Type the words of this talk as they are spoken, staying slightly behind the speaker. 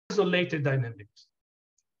isolated dynamics.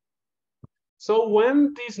 So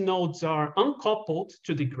when these nodes are uncoupled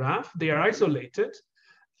to the graph, they are isolated,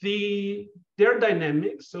 their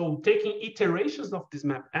dynamics, so taking iterations of this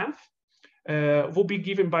map F, will be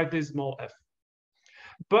given by this small f.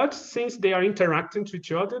 But since they are interacting to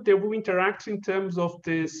each other, they will interact in terms of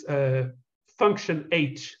this function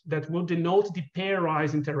h that will denote the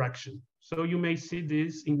pairwise interaction. So you may see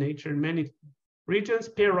this in nature in many regions,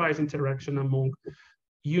 pairwise interaction among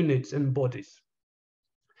units and bodies.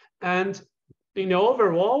 And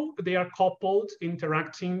overall, they are coupled,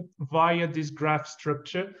 interacting via this graph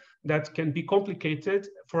structure that can be complicated.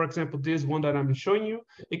 For example, this one that I'm showing you,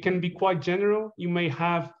 it can be quite general. You may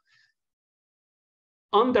have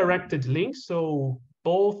undirected links, so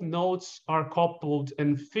both nodes are coupled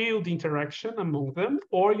and feel the interaction among them,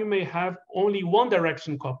 or you may have only one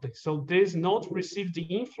direction coupling. So this node receives the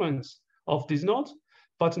influence of this node,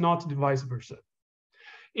 but not the vice versa.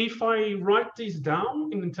 If I write this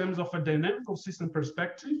down in terms of a dynamical system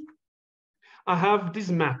perspective, I have this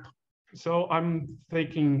map. So I'm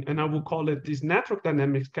thinking, and I will call it this network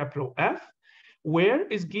dynamics capital F, where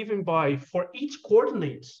is given by, for each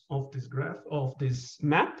coordinate of this graph, of this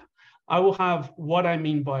map, I will have what I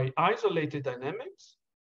mean by isolated dynamics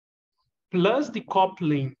plus the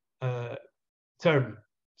coupling term.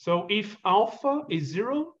 So if alpha is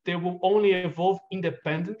 0, they will only evolve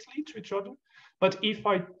independently to each other. But if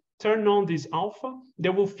I turn on this alpha, they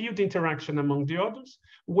will feel the interaction among the others,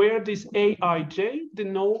 where this aij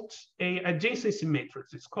denotes a adjacency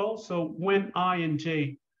matrix, it's called. So when I and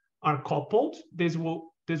j are coupled, this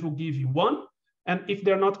will give you 1. And if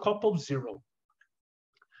they're not coupled, 0.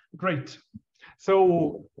 Great.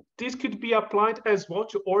 So this could be applied as well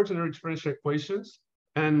to ordinary differential equations,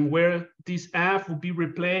 and where this f will be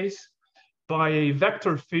replaced by a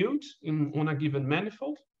vector field on a given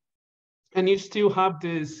manifold. And you still have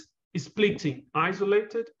this splitting,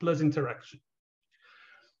 isolated plus interaction.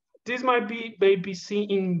 This might be maybe seen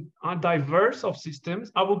in a diverse of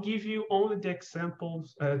systems. I will give you only the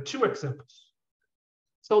examples, 2 examples.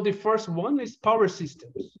 So the first one is power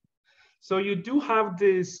systems. So you do have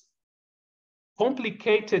this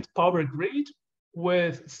complicated power grid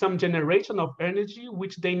with some generation of energy,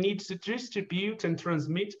 which they need to distribute and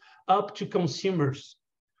transmit up to consumers.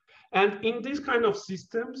 And in this kind of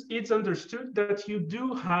systems, it's understood that you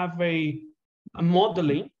do have a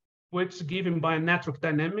modeling, which is given by network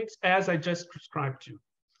dynamics, as I just described to you.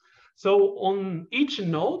 So on each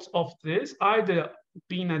node of this, either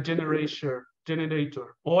being a generator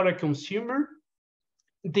or a consumer,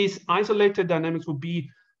 this isolated dynamics will be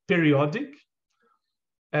periodic.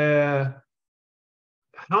 How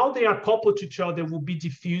they are coupled to each other will be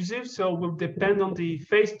diffusive, so will depend on the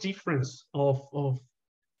phase difference of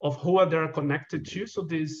who they are connected to. So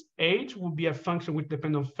this H will be a function which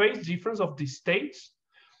depends on phase difference of the states.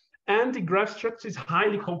 And the graph structure is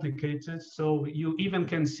highly complicated. So you even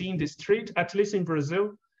can see in the street, at least in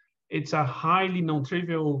Brazil, it's a highly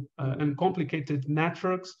non-trivial and complicated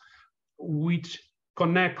networks which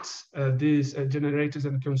connects these generators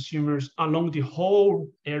and consumers along the whole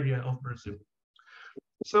area of Brazil.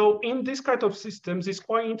 So in this kind of systems, it's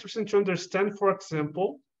quite interesting to understand, for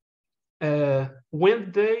example,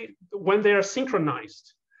 when they are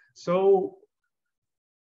synchronized. So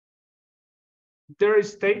their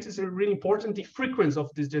state is really important, the frequency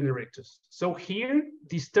of these generators. So here,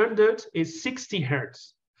 the standard is 60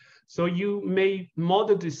 Hertz. So you may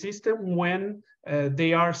model the system when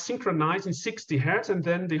they are synchronized in 60 Hertz, and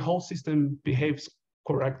then the whole system behaves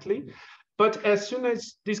correctly. But as soon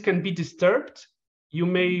as this can be disturbed, you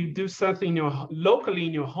may do something locally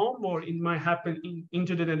in your home, or it might happen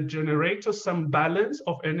into the generator, some balance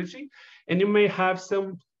of energy, and you may have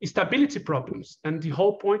some stability problems. And the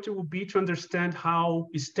whole point will be to understand how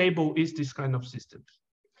stable is this kind of systems.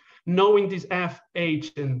 Knowing this F,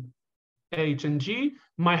 H, and G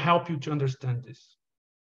might help you to understand this.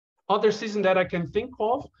 Other system that I can think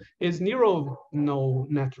of is neural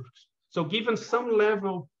networks. So given some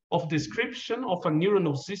level of description of a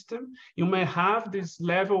neuronal system, you may have this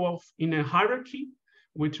level in a hierarchy,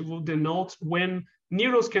 which will denote when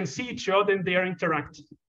neurons can see each other and they are interacting.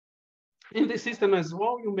 In the system as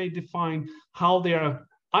well, you may define how they are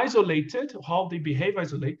isolated, how they behave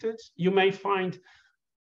isolated. You may find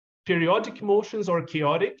periodic motions or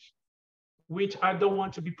chaotic, which I don't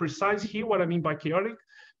want to be precise here what I mean by chaotic,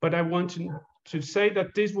 but I want to say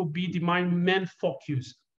that this will be my main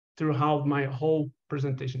focus throughout my whole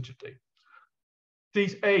presentation today.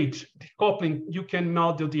 This H, the coupling, you can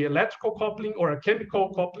model the electrical coupling or a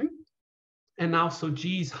chemical coupling, and also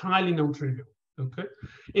G is highly non-trivial. Okay.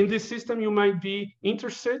 In this system, you might be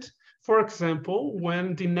interested For example,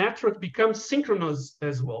 when the network becomes synchronous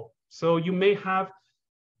as well. So you may have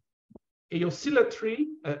when the network becomes synchronous as well. So you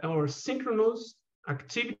may have a oscillatory or synchronous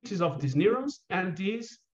activities of these neurons, and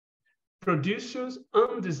these produces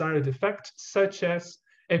undesired effects such as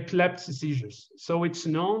epilepsy seizures. So it's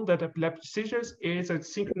known that epilepsy seizures is a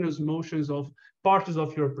synchronous motions of parts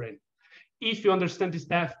of your brain. If you understand this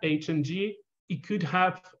F, H, and G, it could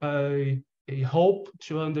have a hope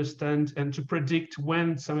to understand and to predict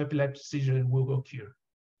when some epilepsy seizure will occur.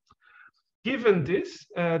 Given this,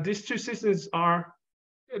 these two systems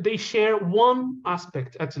they share one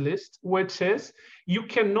aspect at least, which is you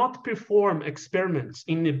cannot perform experiments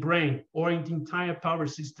in the brain or in the entire power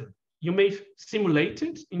system. You may simulate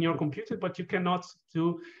it in your computer, but you cannot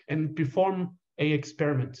do and perform an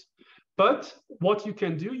experiment. But what you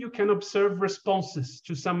can do, you can observe responses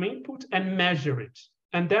to some input and measure it.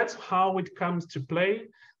 And that's how it comes to play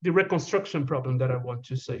the reconstruction problem that I want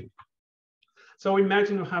to say. So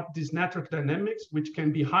imagine you have this network dynamics, which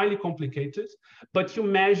can be highly complicated, but you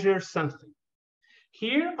measure something.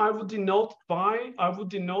 Here, I would denote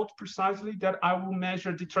precisely that I will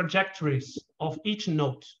measure the trajectories of each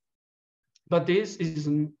node. But this is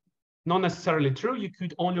not necessarily true. You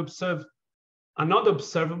could only observe another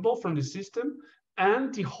observable from the system,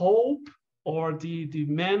 and the hope or the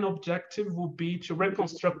main objective will be to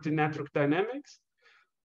reconstruct the network dynamics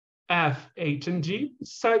F, H, and G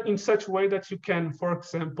in such a way that you can, for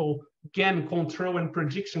example, gain control and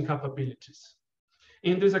prediction capabilities.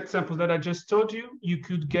 In this example that I just told you, you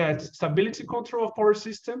could get stability control of power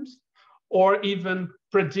systems or even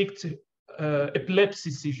predict epilepsy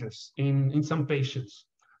seizures in some patients.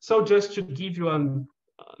 So just to give you a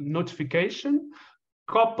notification,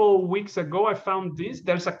 a couple weeks ago, I found this.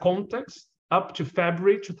 There's a context up to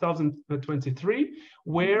February 2023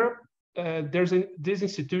 where there's this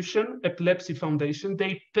institution, Epilepsy Foundation,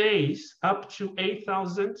 they pays up to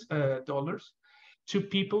 $8,000 to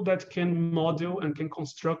people that can model and can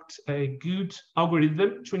construct a good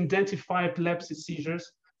algorithm to identify epilepsy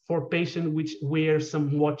seizures for patients which wear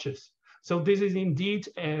some watches. So this is indeed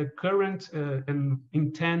a current and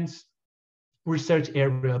intense research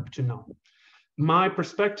area up to now. My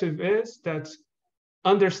perspective is that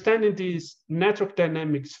understanding these network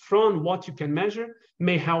dynamics from what you can measure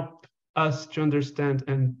may help us to understand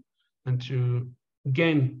and to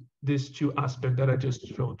gain these two aspects that I just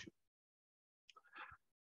showed you.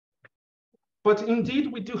 But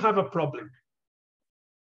indeed, we do have a problem.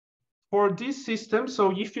 For this system,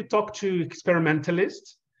 so if you talk to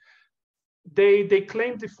experimentalists, they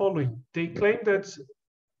claim the following. They claim that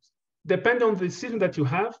depending on the system that you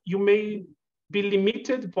have, you may be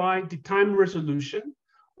limited by the time resolution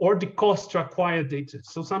or the cost to acquire data.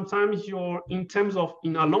 So sometimes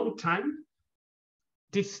in a long time,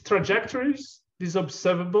 these trajectories, these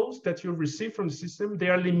observables that you receive from the system, they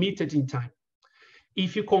are limited in time.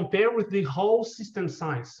 If you compare with the whole system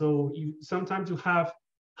size, so sometimes you have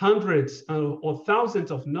hundreds or thousands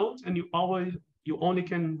of nodes, and you only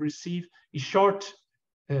can receive a short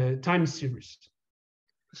time series.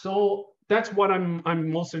 So that's what I'm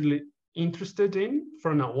mostly interested in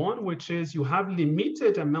from now on, which is you have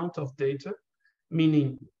limited amount of data,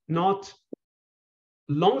 meaning not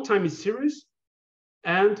long time series,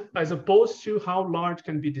 and as opposed to how large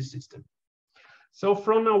can be the system. So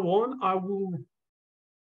from now on, I will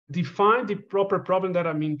define the proper problem that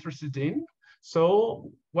I'm interested in.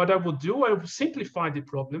 So what I will do, I will simplify the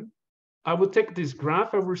problem. I will take this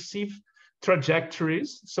graph, I will receive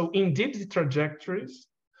trajectories. So indeed the trajectories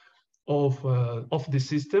of the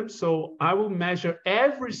system. So I will measure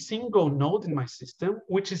every single node in my system,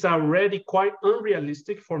 which is already quite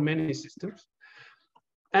unrealistic for many systems.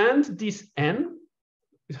 And this n,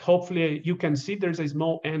 hopefully you can see there's a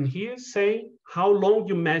small n here saying how long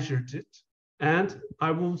you measured it. And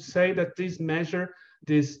I will say that this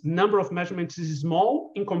number of measurements is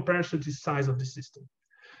small in comparison to the size of the system.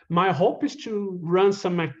 My hope is to run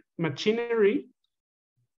some machinery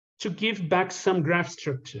to give back some graph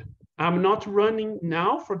structure. I'm not running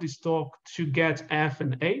now for this talk to get F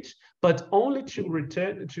and H, but only to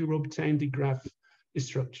obtain the graph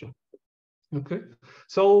structure. Okay,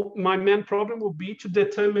 so my main problem will be to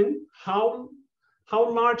determine how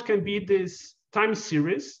large can be this time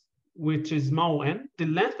series, which is small n, the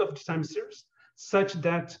length of the time series, such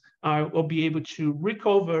that I will be able to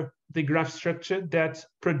recover the graph structure that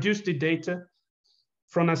produced the data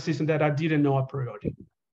from a system that I didn't know a priori.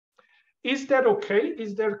 Is that okay?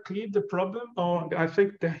 Is that clear the problem? Or I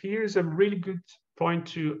think that here is a really good point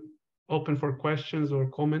to open for questions or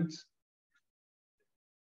comments.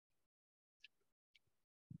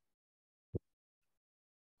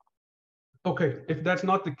 Okay, if that's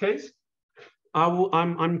not the case,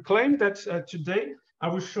 I'm claiming that today I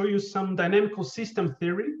will show you some dynamical system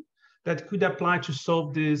theory that could apply to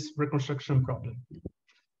solve this reconstruction problem.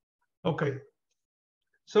 Okay,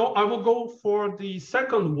 so I will go for the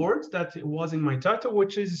second word that was in my title,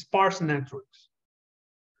 which is sparse networks.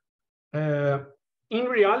 In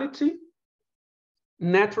reality,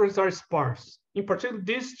 networks are sparse. In particular,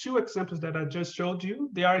 these two examples that I just showed you,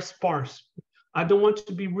 they are sparse. I don't want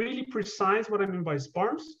to be really precise what I mean by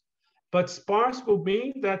sparse, but sparse will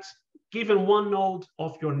mean that given one node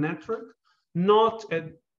of your network, not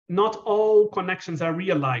all connections are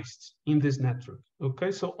realized in this network,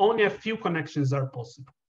 okay? So only a few connections are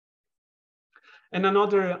possible. And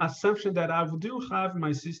another assumption that I do have in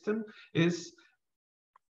my system is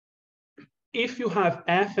if you have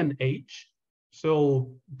F and H,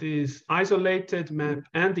 so this isolated map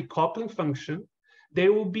and the coupling function, they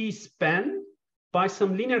will be spanned by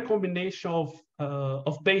some linear combination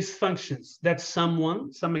of base functions that some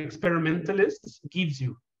experimentalist gives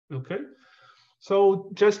you, okay? So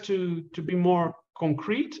just to be more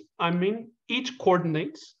concrete, I mean, each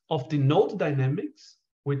coordinate of the node dynamics,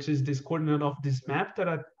 which is this coordinate of this map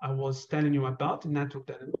that I was telling you about in network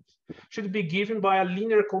dynamics, should be given by a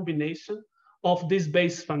linear combination of these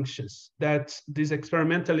base functions that this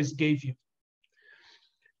experimentalist gave you.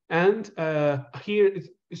 And here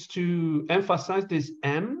is to emphasize this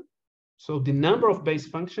M. So the number of base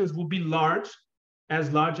functions will be large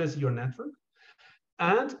as your network.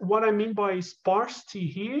 And what I mean by sparsity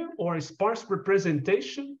here, or a sparse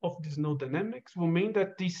representation of this node dynamics, will mean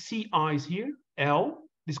that these CIs here, L,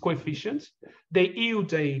 these coefficients, they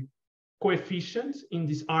yield a coefficient in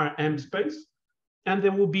this RM space, and they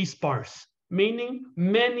will be sparse, meaning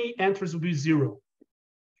many entries will be zero.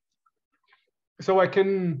 So I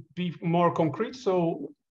can be more concrete.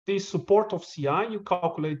 So this support of CI, you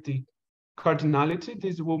calculate the cardinality.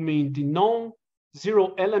 This will mean the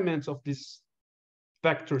non-zero elements of this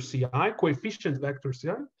vector CI, coefficient vector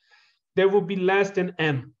CI, there will be less than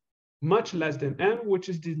M, much less than M, which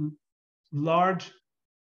is the large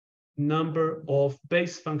number of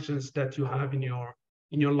base functions that you have in your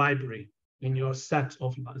library, in your set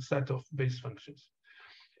of base functions.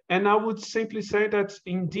 And I would simply say that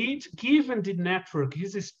indeed, given the network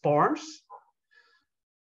is sparse,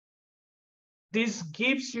 this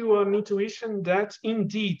gives you an intuition that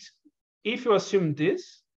indeed, if you assume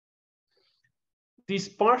this, the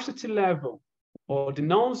sparsity level or the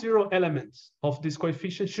non-zero elements of this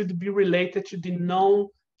coefficient should be related to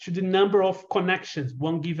the number of connections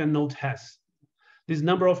one given node has. This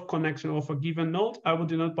number of connections of a given node, I would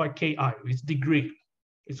denote by Ki, it's degree.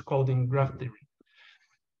 It's called in graph theory.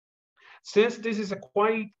 Since this is a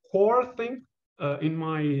quite core thing in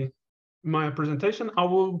my presentation, I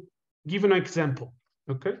will give an example,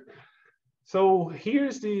 okay? So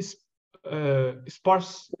here's this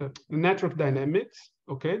sparse network dynamics,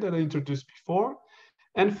 okay, that I introduced before.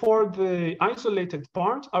 And for the isolated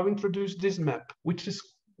part, I'll introduce this map, which is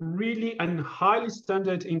really and highly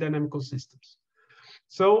standard in dynamical systems.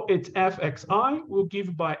 So it's fxi will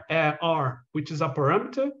give by r, which is a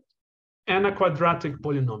parameter, and a quadratic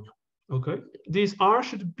polynomial, okay? This r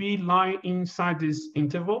should be lying inside this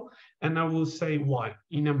interval, and I will say why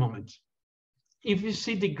in a moment. If you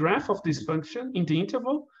see the graph of this function in the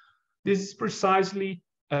interval, this is precisely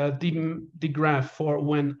the graph for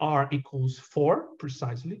when r equals 4,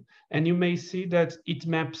 precisely. And you may see that it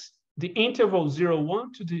maps the interval 0,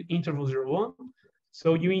 1 to the interval 0, 1.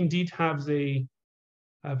 So you indeed have a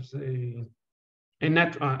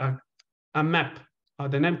map,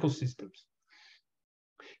 dynamical systems.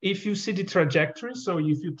 If you see the trajectory, so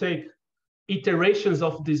if you take iterations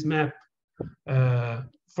of this map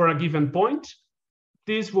for a given point,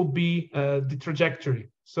 this will be the trajectory.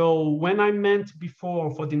 So when I meant before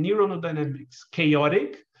for the neuronal dynamics,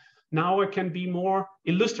 chaotic, now I can be more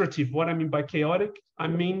illustrative. What I mean by chaotic, I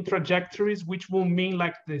mean trajectories which will mean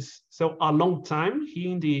like this. So a long time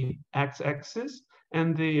here in the x-axis,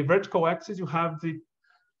 and the vertical axis, you have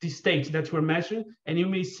the state that we're measuring, and you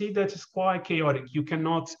may see that it's quite chaotic. You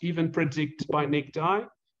cannot even predict by naked eye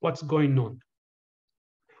what's going on.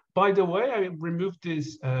 By the way, I removed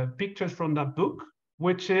these pictures from that book,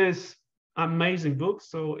 which is amazing book.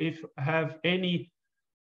 So if you have any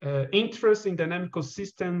interest in dynamical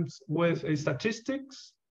systems with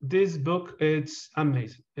statistics, this book, it's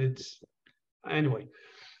amazing. Anyway.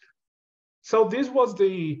 So this was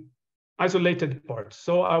the isolated part.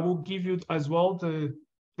 So I will give you as well the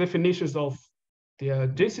definitions of the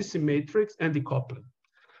JCC matrix and the coupling.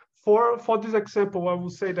 For this example, I will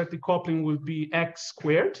say that the coupling will be x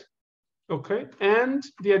squared, okay? And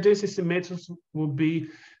the adjacency matrix will be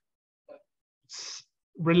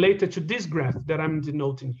related to this graph that I'm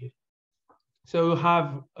denoting here. So you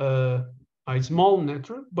have a small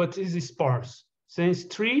network, but it is sparse. Since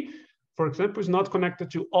 3, for example, is not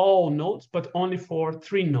connected to all nodes, but only for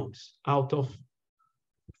 3 nodes out of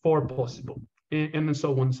 4 possible, and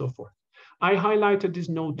so on and so forth. I highlighted this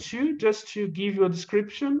node 2 just to give you a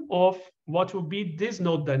description of what will be this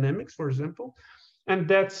node dynamics, for example, and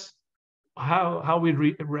that's how we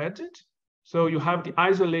read it. So you have the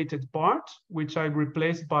isolated part, which I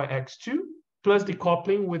replaced by x2, plus the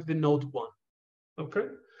coupling with the node 1. Okay.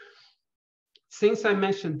 Since I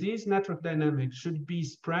mentioned these network dynamics should be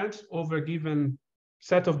spread over a given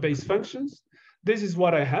set of base functions, this is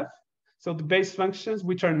what I have. So the base functions,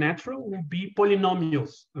 which are natural, will be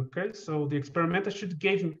polynomials. Okay, so the experimenter should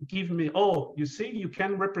give me, oh, you see, you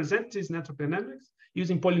can represent this network dynamics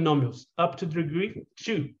using polynomials up to degree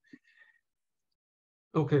 2.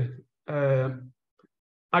 Okay,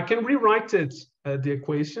 I can rewrite it, the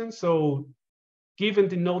equation. So given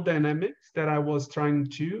the node dynamics that I was trying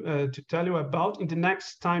to tell you about, in the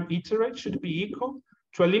next time iterate should be equal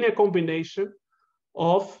to a linear combination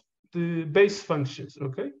of the base functions,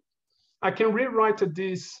 okay? I can rewrite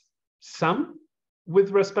this sum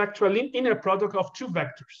with respect to a linear product of 2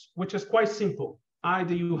 vectors, which is quite simple.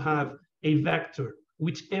 Either you have a vector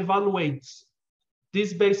which evaluates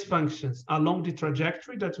these base functions along the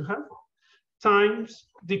trajectory that you have, times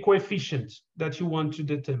the coefficient that you want to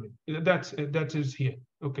determine. That is here,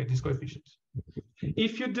 okay, this coefficient.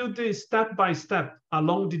 If you do this step by step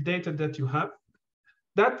along the data that you have,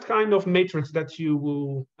 that kind of matrix that you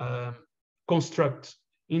will construct,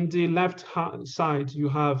 in the left side, you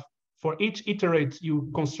have, for each iterate, you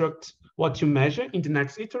construct what you measure in the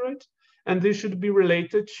next iterate, and this should be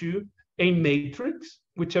related to a matrix,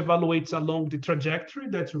 which evaluates along the trajectory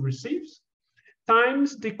that you receive,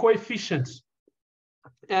 times the coefficients.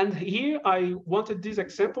 And here I wanted this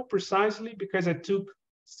example precisely because I took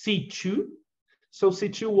C2. So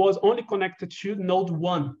C2 was only connected to node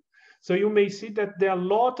 1. So you may see that there are a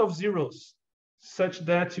lot of zeros such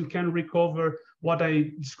that you can recover what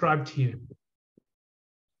I described here.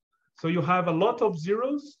 So you have a lot of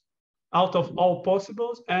zeros out of all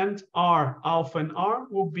possibles, and R, alpha and R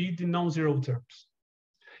will be the non-zero terms.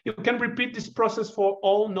 You can repeat this process for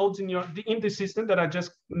all nodes in the system that I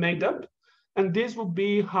just made up, and this will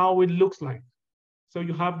be how it looks like. So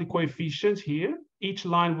you have the coefficients here. Each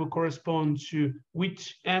line will correspond to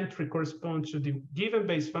which entry corresponds to the given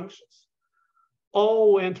base functions.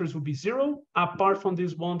 All entries will be 0, apart from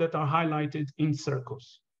this one that are highlighted in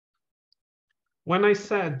circles. When I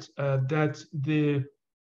said that the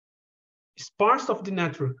sparse of the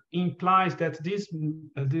network implies that these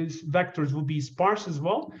vectors will be sparse as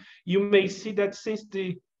well, you may see that since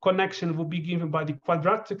the connection will be given by the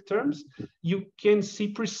quadratic terms, you can see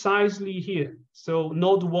precisely here. So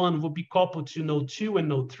node 1 will be coupled to node 2 and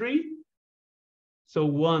node 3. So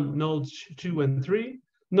 1, node 2 and 3.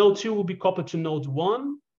 Node 2 will be coupled to node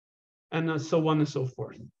 1, and so on and so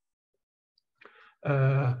forth.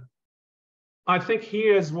 I think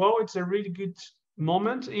here as well, it's a really good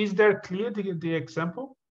moment. Is there clear the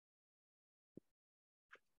example?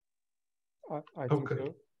 I think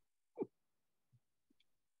so.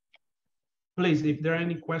 Please, if there are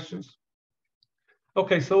any questions.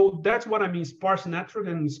 Okay, so that's what I mean, sparse network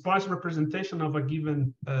and sparse representation of a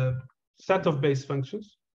given set of base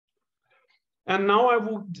functions. And now I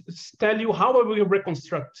will tell you how I will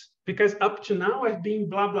reconstruct, because up to now I've been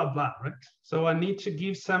blah, blah, blah, right? So I need to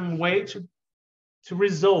give some way to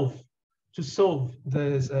solve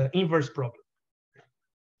this inverse problem.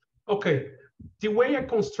 Okay, the way I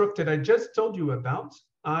constructed, I just told you about,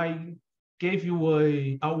 I gave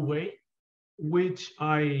you a way which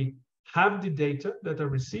I have the data that I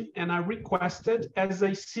received, and I requested as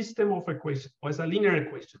a system of equations, or as a linear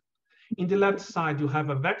equation. In the left side, you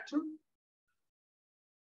have a vector.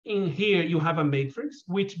 In here, you have a matrix,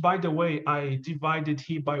 which, by the way, I divided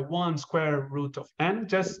here by 1 square root of n,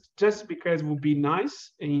 just because it will be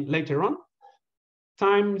nice later on,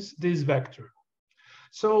 times this vector.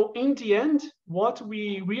 So in the end, what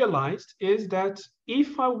we realized is that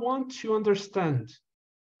if I want to understand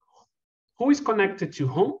who is connected to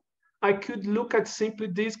whom, I could look at simply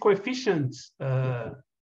this coefficient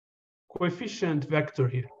vector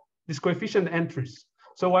here, this coefficient entries.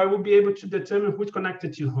 So I will be able to determine who's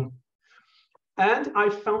connected to whom. And I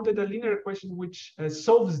found a linear equation which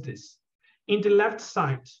solves this. In the left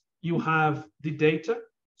side, you have the data.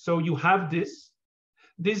 So you have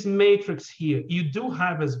this matrix here, you do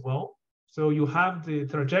have as well. So you have the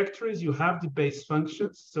trajectories, you have the base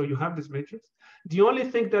functions. So you have this matrix. The only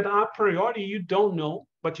thing that a priori you don't know,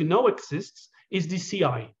 but you know exists, is the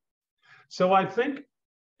CI. So I think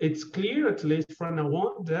it's clear, at least for now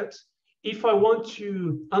on, that if I want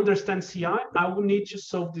to understand CI, I will need to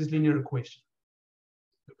solve this linear equation.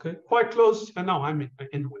 Okay, quite close. And now, I mean,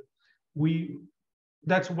 anyway,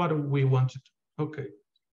 that's what we want to do. Okay.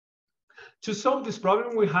 To solve this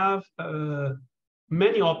problem, we have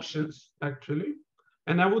many options, actually,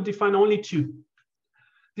 and I will define only two.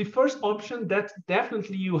 The first option that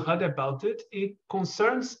definitely you heard about it, it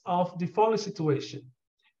concerns of the following situation.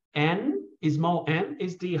 N, small n,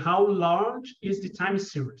 is the how large is the time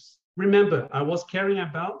series. Remember, I was caring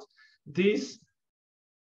about this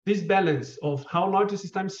balance of how large is the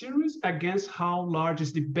time series against how large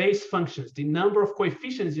is the base functions, the number of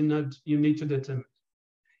coefficients you need to determine.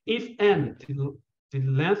 If n, the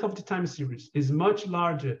length of the time series, is much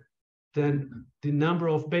larger than the number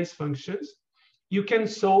of base functions, you can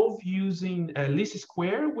solve using a least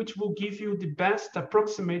square, which will give you the best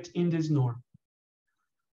approximate in this norm.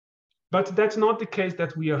 But that's not the case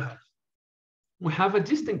that we have. We have a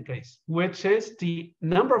distinct case, which is the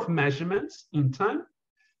number of measurements in time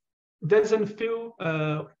doesn't fill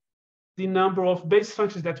the number of base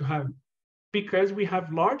functions that you have, because we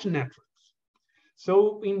have large networks.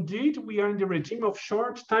 So indeed, we are in the regime of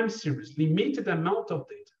short time series, limited amount of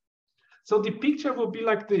data. So the picture will be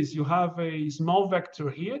like this. You have a small vector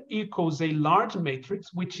here equals a large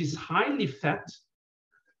matrix, which is highly fat,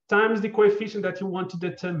 times the coefficient that you want to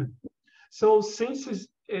determine. So since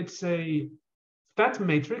it's a fat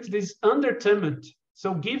matrix, this is undetermined.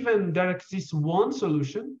 So given there exists one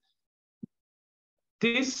solution,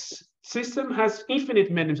 this system has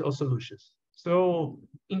infinite many of solutions. So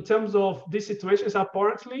in terms of these situations,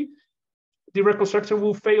 apparently, the reconstruction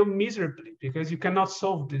will fail miserably because you cannot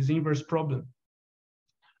solve this inverse problem.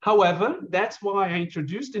 However, that's why I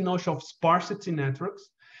introduced the notion of sparsity networks,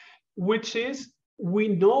 which is we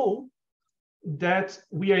know that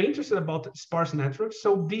we are interested about sparse networks.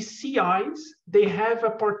 So these CIs, they have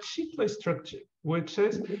a particular structure, which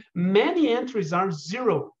is many entries are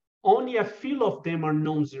zero, only a few of them are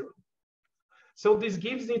non-zero. So this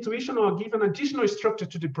gives the intuition or give an additional structure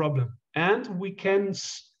to the problem, and we can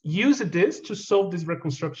use this to solve this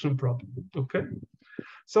reconstruction problem. Okay,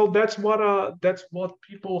 so that's what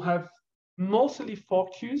people have mostly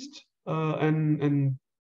focused and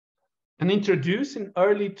introduced in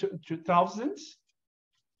early 2000s,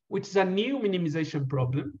 which is a new minimization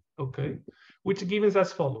problem. Okay, which gives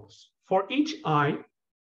as follows: for each I,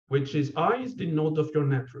 which is I is the node of your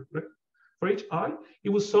network, right? For each I,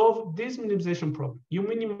 you will solve this minimization problem. You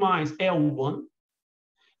minimize L1,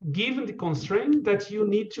 given the constraint that you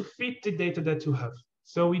need to fit the data that you have.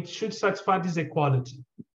 So it should satisfy this equality.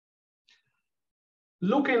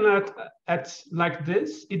 Looking at like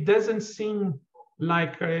this, it doesn't seem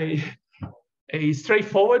like a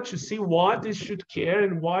straightforward to see why this should care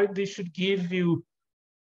and why this should give you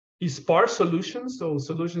sparse solutions, so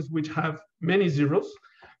solutions which have many zeros.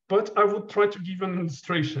 But I will try to give an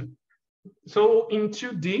illustration. So in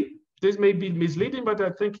 2D, this may be misleading, but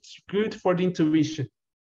I think it's good for the intuition.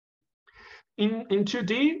 In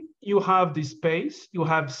 2D, you have the space, you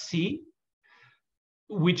have C,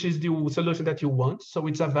 which is the solution that you want. So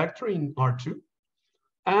it's a vector in R2.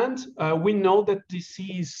 And we know that the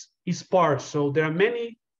C is sparse, so there are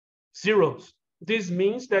many zeros. This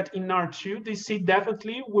means that in R2, the C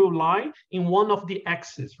definitely will lie in one of the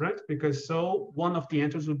x's, right? Because so one of the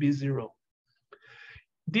answers will be 0.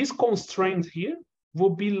 This constraint here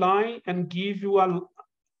will be line and give you a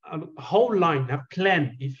whole line, a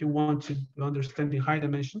plan, if you want to understand the high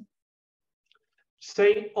dimension.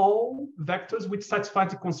 Say all vectors which satisfy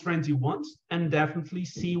the constraint you want, and definitely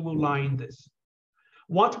C will lie in this.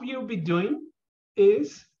 What we will be doing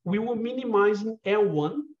is we will minimize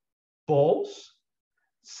L1 balls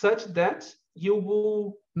such that you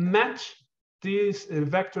will match this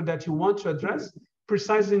vector that you want to address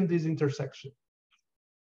precisely in this intersection.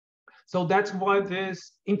 So that's why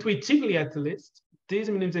this, intuitively at least, these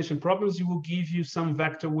minimization problems, you will give you some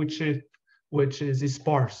vector which is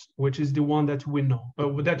sparse, which is the one that we know,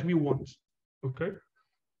 that we want, okay?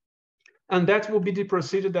 And that will be the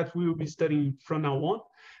procedure that we will be studying from now on.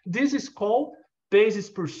 This is called basis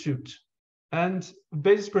pursuit. And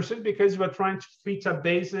basis pursuit because you are trying to fit a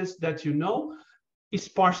basis that you know is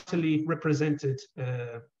partially represented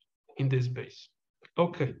in this base.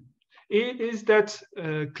 Okay, is that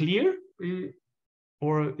clear?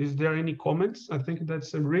 Or is there any comments? I think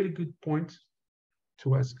that's a really good point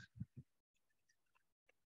to ask.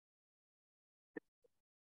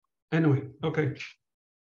 Anyway, okay.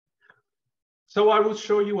 So I will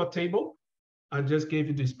show you a table. I just gave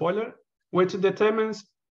you the spoiler, which determines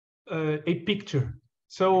a picture.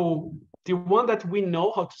 So the one that we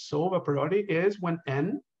know how to solve a priori is when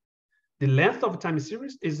n, the length of a time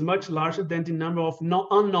series, is much larger than the number of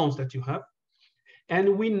unknowns that you have.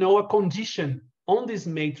 And we know a condition on this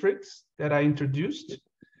matrix that I introduced,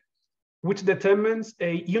 which determines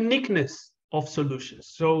a uniqueness of solutions.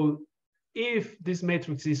 So if this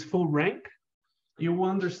matrix is full rank, you will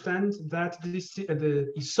understand that this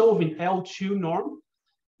solving L2 norm,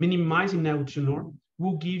 minimizing L2 norm,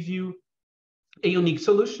 will give you a unique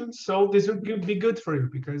solution. So this will be good for you,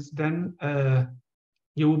 because then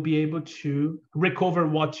you will be able to recover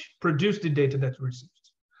what produced the data that you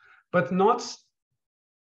received. But now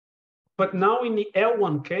in the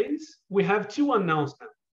L1 case, we have two unknowns now,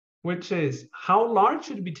 which is how large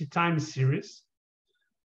should be the time series,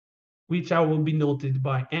 which I will be noted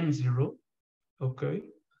by n0, okay?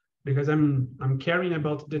 Because I'm caring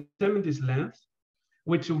about determining this length,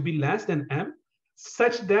 which will be less than m,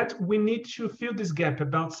 such that we need to fill this gap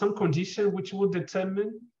about some condition which will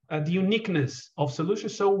determine the uniqueness of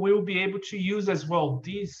solutions. So we'll be able to use as well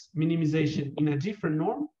this minimization in a different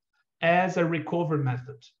norm as a recover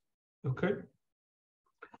method, okay?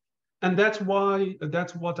 And that's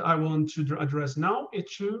what I want to address now,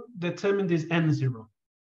 is to determine this n0.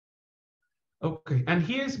 Okay, and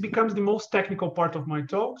here becomes the most technical part of my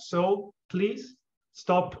talk, so please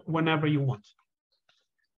stop whenever you want.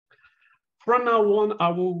 From now on, I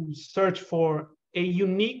will search for a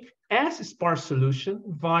unique sparse solution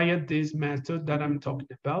via this method that I'm talking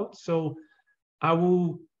about. So I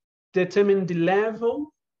will determine the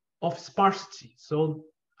level of sparsity. So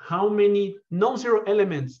how many non-zero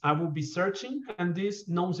elements I will be searching, and these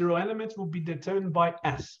non-zero elements will be determined by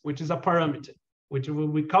S, which is a parameter, which will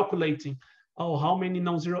be calculating how many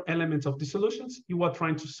non-zero elements of the solutions you are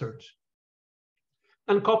trying to search.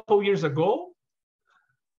 And a couple years ago,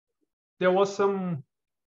 there was some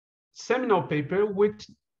seminal paper which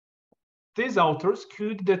these authors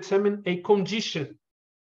could determine a condition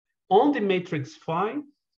on the matrix phi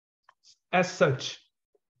as such,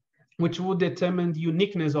 which would determine the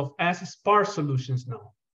uniqueness of sparse solutions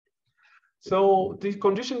now. So the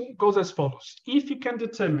condition goes as follows. If you can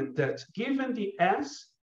determine that given the S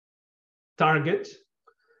target,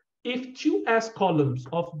 if two S columns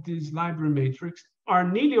of this library matrix are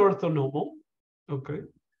nearly orthonormal, okay,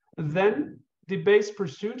 then the base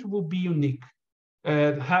pursuit will be unique,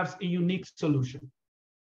 has a unique solution.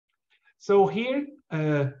 So here,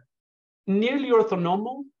 nearly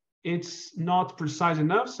orthonormal, it's not precise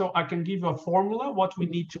enough, so I can give you a formula, what we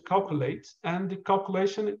need to calculate, and the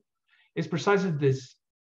calculation is precisely this.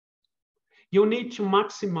 You need to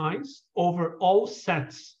maximize over all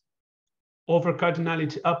sets over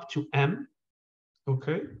cardinality up to M,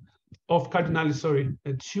 okay, of cardinality, sorry,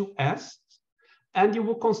 2S, and you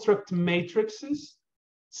will construct matrices,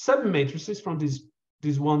 submatrices from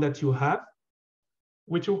this one that you have,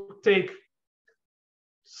 which will take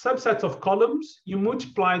subsets of columns, you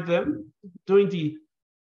multiply them doing the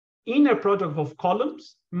inner product of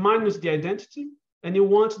columns minus the identity, and you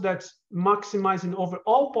want that maximizing over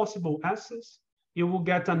all possible S's, you will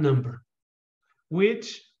get a number,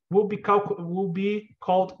 which will be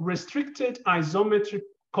called restricted isometric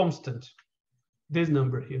constant, this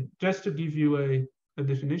number here, just to give you a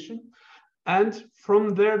definition. And from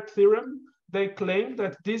their theorem, they claim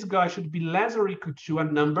that this guy should be less or equal to a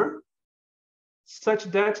number, such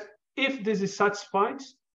that if this is satisfied,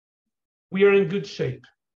 we are in good shape.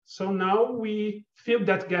 So now we fill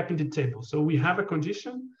that gap in the table. So we have a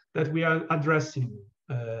condition that we are addressing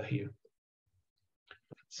here.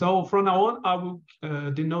 So from now on, I will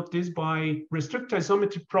denote this by restricted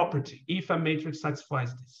isometry property if a matrix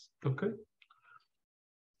satisfies this, okay?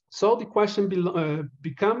 So the question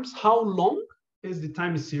becomes, how long is the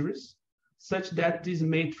time series such that this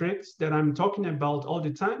matrix that I'm talking about all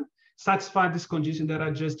the time satisfy this condition that I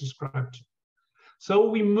just described? So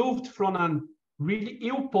we moved from a really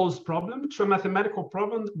ill-posed problem to a mathematical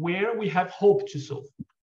problem where we have hope to solve.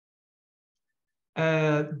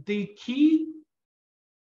 The key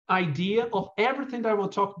idea of everything that I will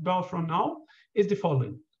talk about from now is the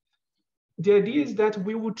following. The idea is that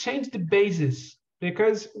we will change the basis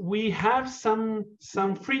because we have some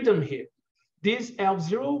freedom here. This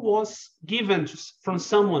L0 was given from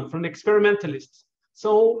someone, from the experimentalists.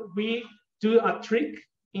 So we do a trick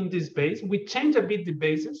in this base. We change a bit the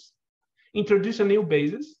basis, introduce a new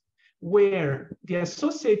basis where the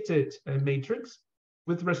associated matrix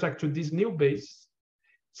with respect to this new base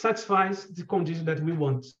satisfies the condition that we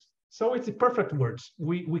want. So it's the perfect words.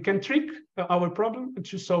 We can trick our problem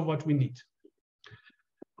to solve what we need.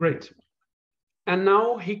 Great. And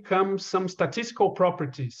now here comes some statistical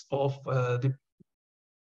properties of the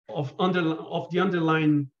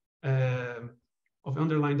underlying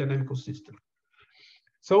underlying dynamical system.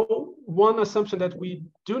 So one assumption that we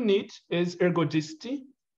do need is ergodicity.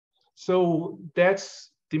 So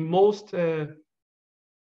that's the most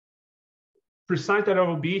precise that I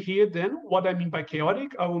will be here. Then what I mean by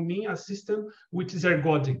chaotic, I will mean a system which is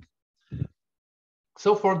ergodic.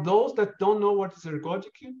 So for those that don't know what is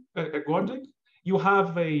ergodic, you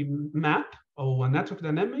have a map or a network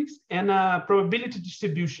dynamics and a probability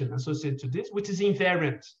distribution associated to this, which is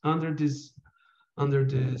invariant under this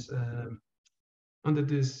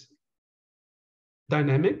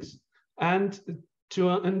dynamics. And to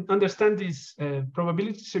understand this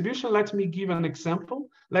probability distribution, let me give an example.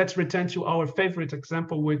 Let's return to our favorite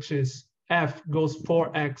example, which is f goes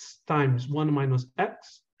 4x times 1 minus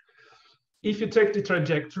x. If you take the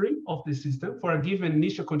trajectory of the system for a given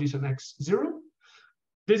initial condition x0,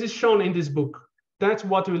 this is shown in this book. That's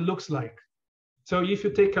what it looks like. So if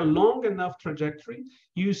you take a long enough trajectory,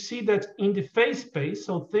 you see that in the phase space,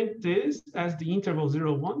 so think this as the interval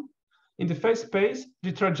 0, 1, in the phase space,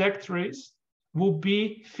 the trajectories will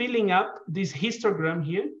be filling up this histogram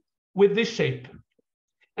here with this shape.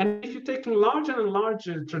 And if you take larger and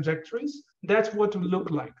larger trajectories, that's what it will look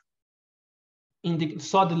like in the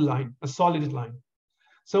solid line, a solid line.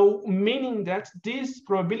 So meaning that this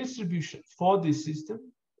probability distribution for this system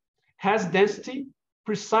has density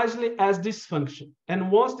precisely as this function. And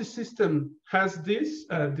once the system has this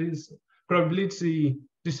probability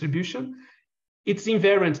distribution, it's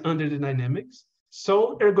invariant under the dynamics.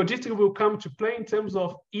 So ergodicity will come to play in terms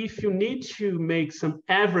of if you need to make some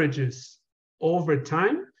averages over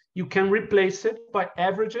time, you can replace it by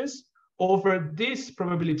averages over this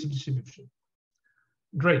probability distribution.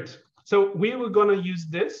 Great. So we were going to use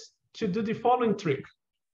this to do the following trick.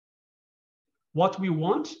 What we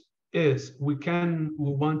want is we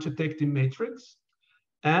want to take the matrix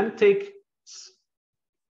and take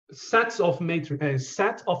sets of matrix, a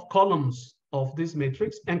set of columns of this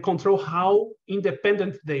matrix and control how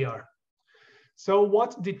independent they are. So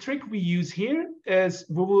what the trick we use here is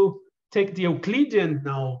we will take the Euclidean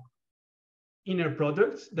now inner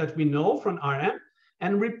product that we know from Rm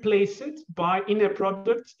and replace it by inner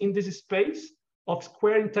products in this space of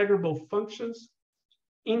square integrable functions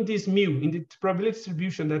in this mu, in the probability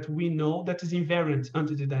distribution that we know that is invariant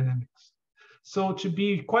under the dynamics. So to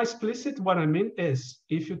be quite explicit, what I mean is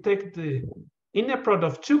if you take the inner product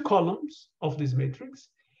of two columns of this matrix,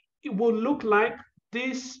 it will look like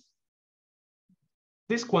this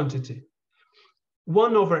quantity,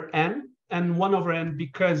 1 over n and 1 over n,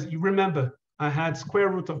 because you remember I had square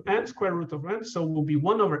root of n, so it will be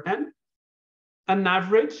 1 over n, an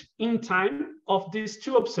average in time of these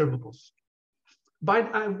two observables. By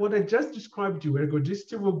what I just described you,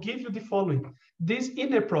 ergodicity will give you the following. This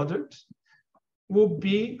inner product will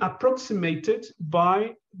be approximated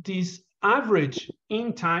by this average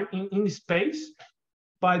in time, in space,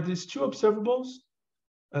 by these two observables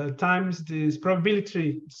times this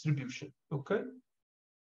probability distribution, okay?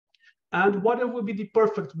 And what will be the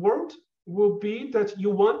perfect world will be that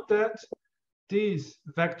you want that these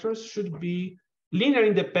vectors should be linear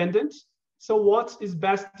independent. So what is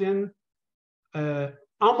best in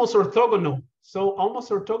almost orthogonal? So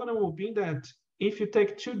almost orthogonal will be that if you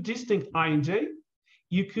take two distinct I and j,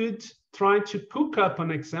 you could try to cook up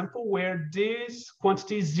an example where this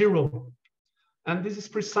quantity is 0. And this is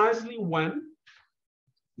precisely when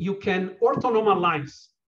you can orthonormalize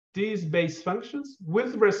these base functions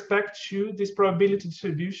with respect to this probability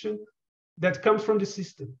distribution that comes from the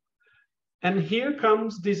system. And here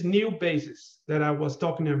comes this new basis that I was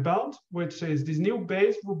talking about, which is this new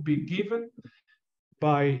base will be given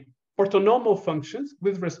by orthonormal functions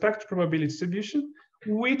with respect to probability distribution,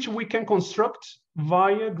 which we can construct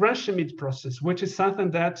via Gram-Schmidt process, which is something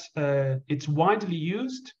that it's widely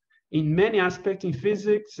used in many aspects in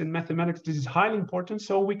physics and mathematics. This is highly important.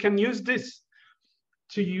 So we can use this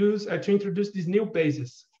to introduce this new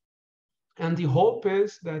basis. And the hope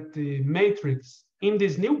is that the matrix in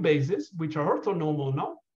this new basis, which are orthonormal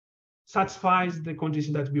now, satisfies the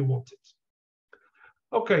condition that we wanted.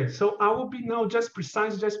 Okay, so I will be now just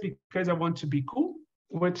precise just because I want to be cool,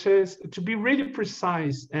 which is to be really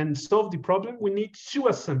precise and solve the problem, we need two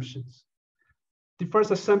assumptions. The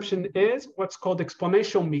first assumption is what's called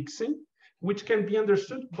exponential mixing, which can be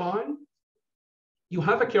understood by, you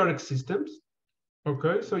have a chaotic systems,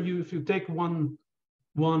 okay? So if you take one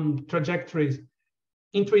trajectory,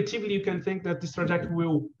 intuitively you can think that this trajectory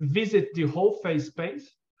will visit the whole phase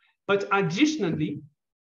space, but additionally,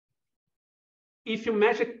 if you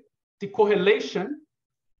measure the correlation,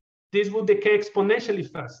 this will decay exponentially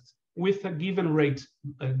fast with a given rate,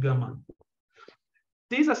 gamma.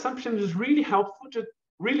 This assumption is really helpful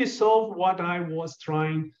really solve what I was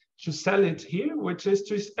trying to sell it here, which is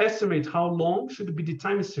to estimate how long should be the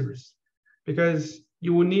time series, because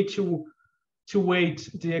you will need to weight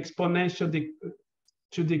the exponential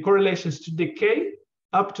to the correlations to decay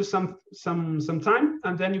up to some time,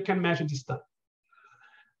 and then you can measure this time.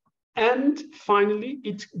 And finally,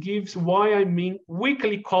 it gives why I mean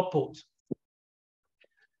weakly coupled.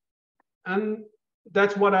 And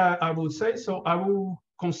that's what I will say. So I will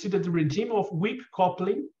consider the regime of weak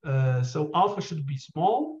coupling. So alpha should be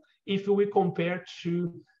small if we compare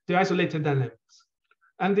to the isolated dynamics.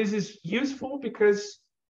 And this is useful because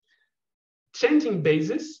changing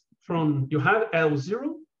basis from, you have L0,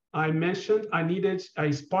 I mentioned I needed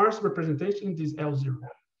a sparse representation in this L0.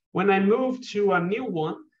 When I move to a new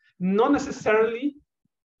one, not necessarily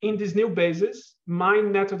in this new basis, my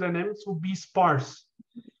net dynamics will be sparse.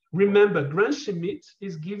 Remember, Gram-Schmidt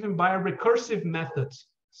is given by a recursive method.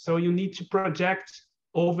 So you need to project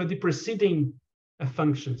over the preceding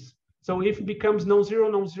functions. So if it becomes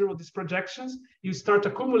non-zero, these projections, you start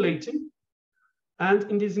accumulating. And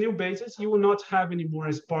in this new basis, you will not have any more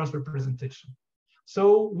a sparse representation.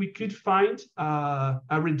 So we could find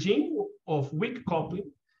a regime of weak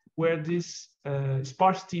coupling where this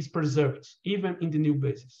sparsity is preserved, even in the new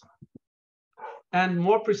basis. And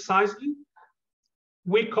more precisely,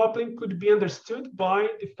 weak coupling could be understood by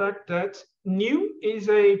the fact that new is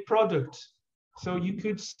a product. So you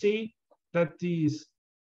could see that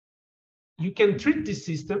you can treat this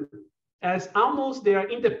system as almost they are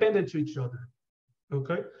independent to each other,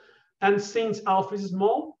 okay? And since alpha is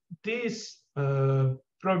small, this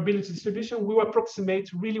probability distribution will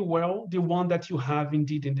approximate really well the one that you have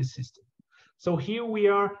indeed in the system. So here we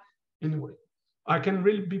are, anyway. I can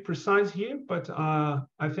really be precise here, but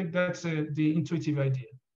I think that's the intuitive idea.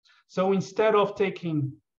 So instead of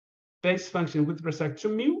taking base function with respect to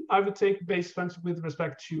mu, I would take base function with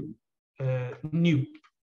respect to nu.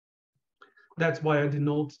 That's why I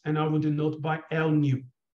denote, and I will denote by L nu.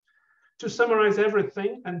 To summarize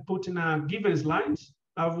everything and put in a given slide,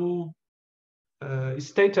 I will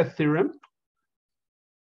state a theorem.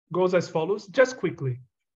 Goes as follows, just quickly.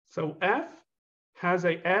 So F has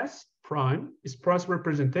a S prime sparse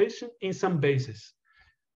representation in some basis.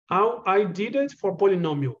 I did it for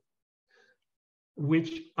polynomial,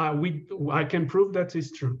 which I can prove that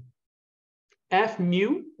is true. F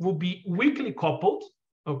mu will be weakly coupled,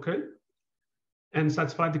 okay, and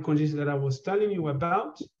satisfy the condition that I was telling you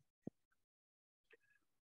about.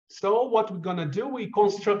 So what we're gonna do, we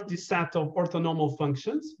construct this set of orthonormal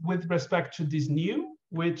functions with respect to this nu,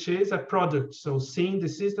 which is a product. So seeing the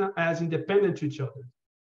system as independent to each other.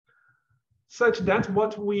 Such that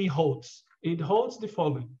what we hold, it holds the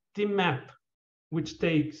following: the map, which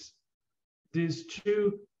takes these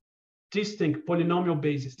two distinct polynomial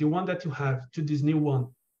bases, the one that you have to this new one,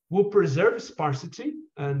 will preserve sparsity,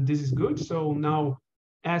 and this is good. So now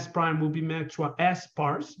S prime will be mapped to a S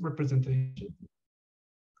sparse representation.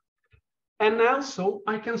 And also,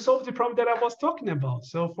 I can solve the problem that I was talking about.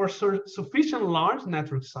 So for sufficient large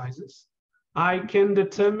network sizes, I can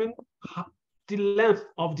determine the length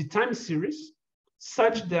of the time series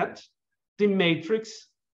such that the matrix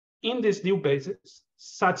in this new basis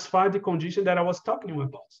satisfy the condition that I was talking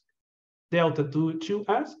about. Delta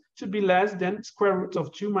 2s to be less than square root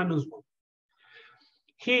of 2 minus 1.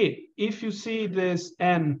 Here, if you see this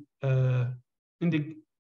n,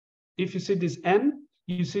 if you see this n,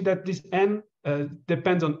 you see that this n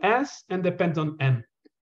depends on s and depends on n.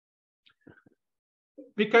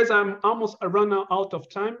 Because I'm almost run out of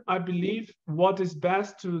time, I believe what is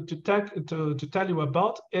best to tell you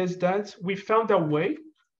about is that we found a way.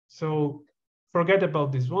 So forget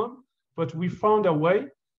about this one, but we found a way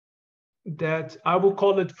that I will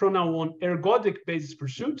call it from now on ergodic basis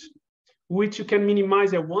pursuit, which you can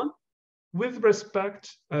minimize at one with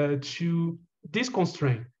respect to this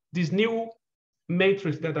constraint, this new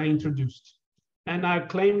matrix that I introduced. And I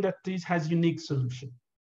claim that this has unique solution.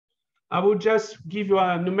 I will just give you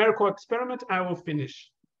a numerical experiment. I will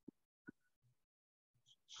finish.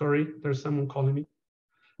 Sorry, there's someone calling me.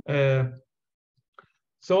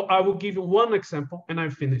 So I will give you one example and I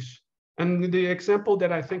finish. And the example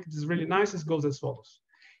that I think is really nice goes as follows.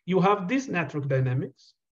 You have this network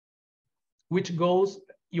dynamics, which goes,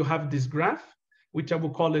 you have this graph, which I will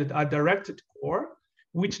call it a directed core,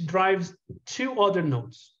 which drives two other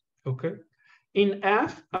nodes, okay? In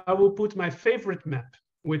F, I will put my favorite map,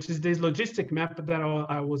 which is this logistic map that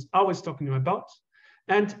I was always talking about.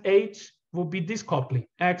 And H will be this coupling,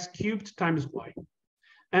 x cubed times y.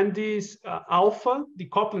 And this alpha, the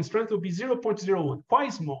coupling strength will be 0.01,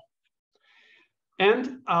 quite small.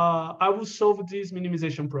 And I will solve this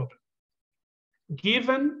minimization problem.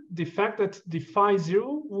 given the fact that the phi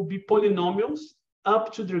 0 will be polynomials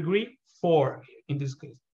up to the degree 4 in this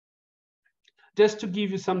case. Just to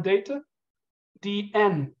give you some data, the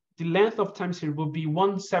n, the length of time series will be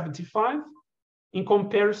 175 in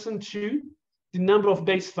comparison to the number of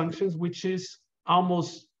base functions, which is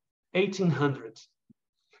almost 1800.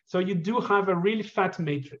 So you do have a really fat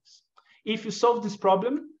matrix. If you solve this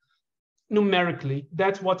problem numerically,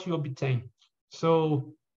 that's what you obtain.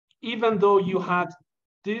 So even though you had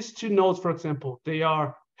these two nodes, for example, they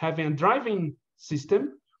are having a driving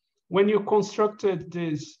system, when you constructed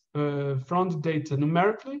this from the data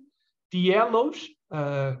numerically, the yellow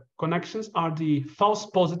connections are the false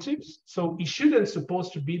positives. So it shouldn't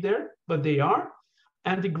supposed to be there, but they are.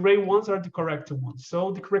 And the gray ones are the correct ones.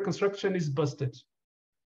 So the reconstruction is busted.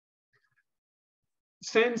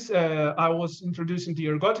 Since I was introducing the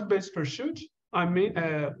ergodic-based pursuit, I mean,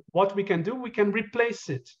 what we can do, we can replace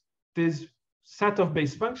it, this set of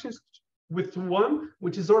base functions, with one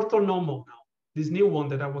which is orthonormal now, this new one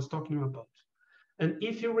that I was talking about. And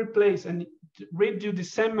if you replace and redo the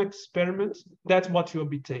same experiment, that's what you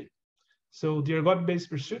obtain. So the ergodic-based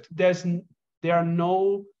pursuit, there are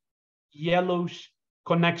no yellowish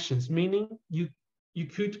connections, meaning you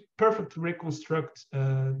could perfectly reconstruct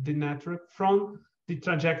the network from the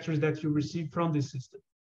trajectories that you receive from the system.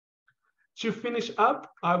 To finish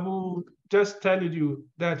up, I will just tell you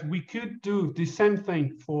that we could do the same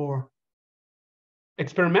thing for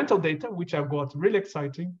experimental data, which I got really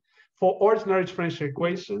exciting. For ordinary differential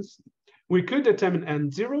equations, we could determine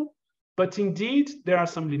n0, but indeed there are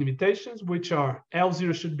some limitations, which are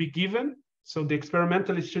L0 should be given. So the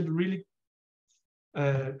experimentalist should really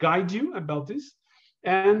guide you about this.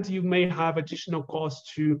 And you may have additional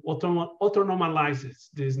costs to autonormalize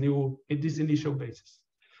this initial basis.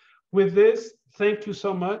 With this, thank you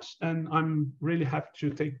so much, and I'm really happy to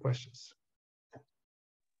take questions.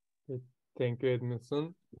 Thank you,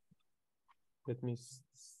 Edmilson. Let me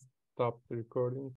stop the recording.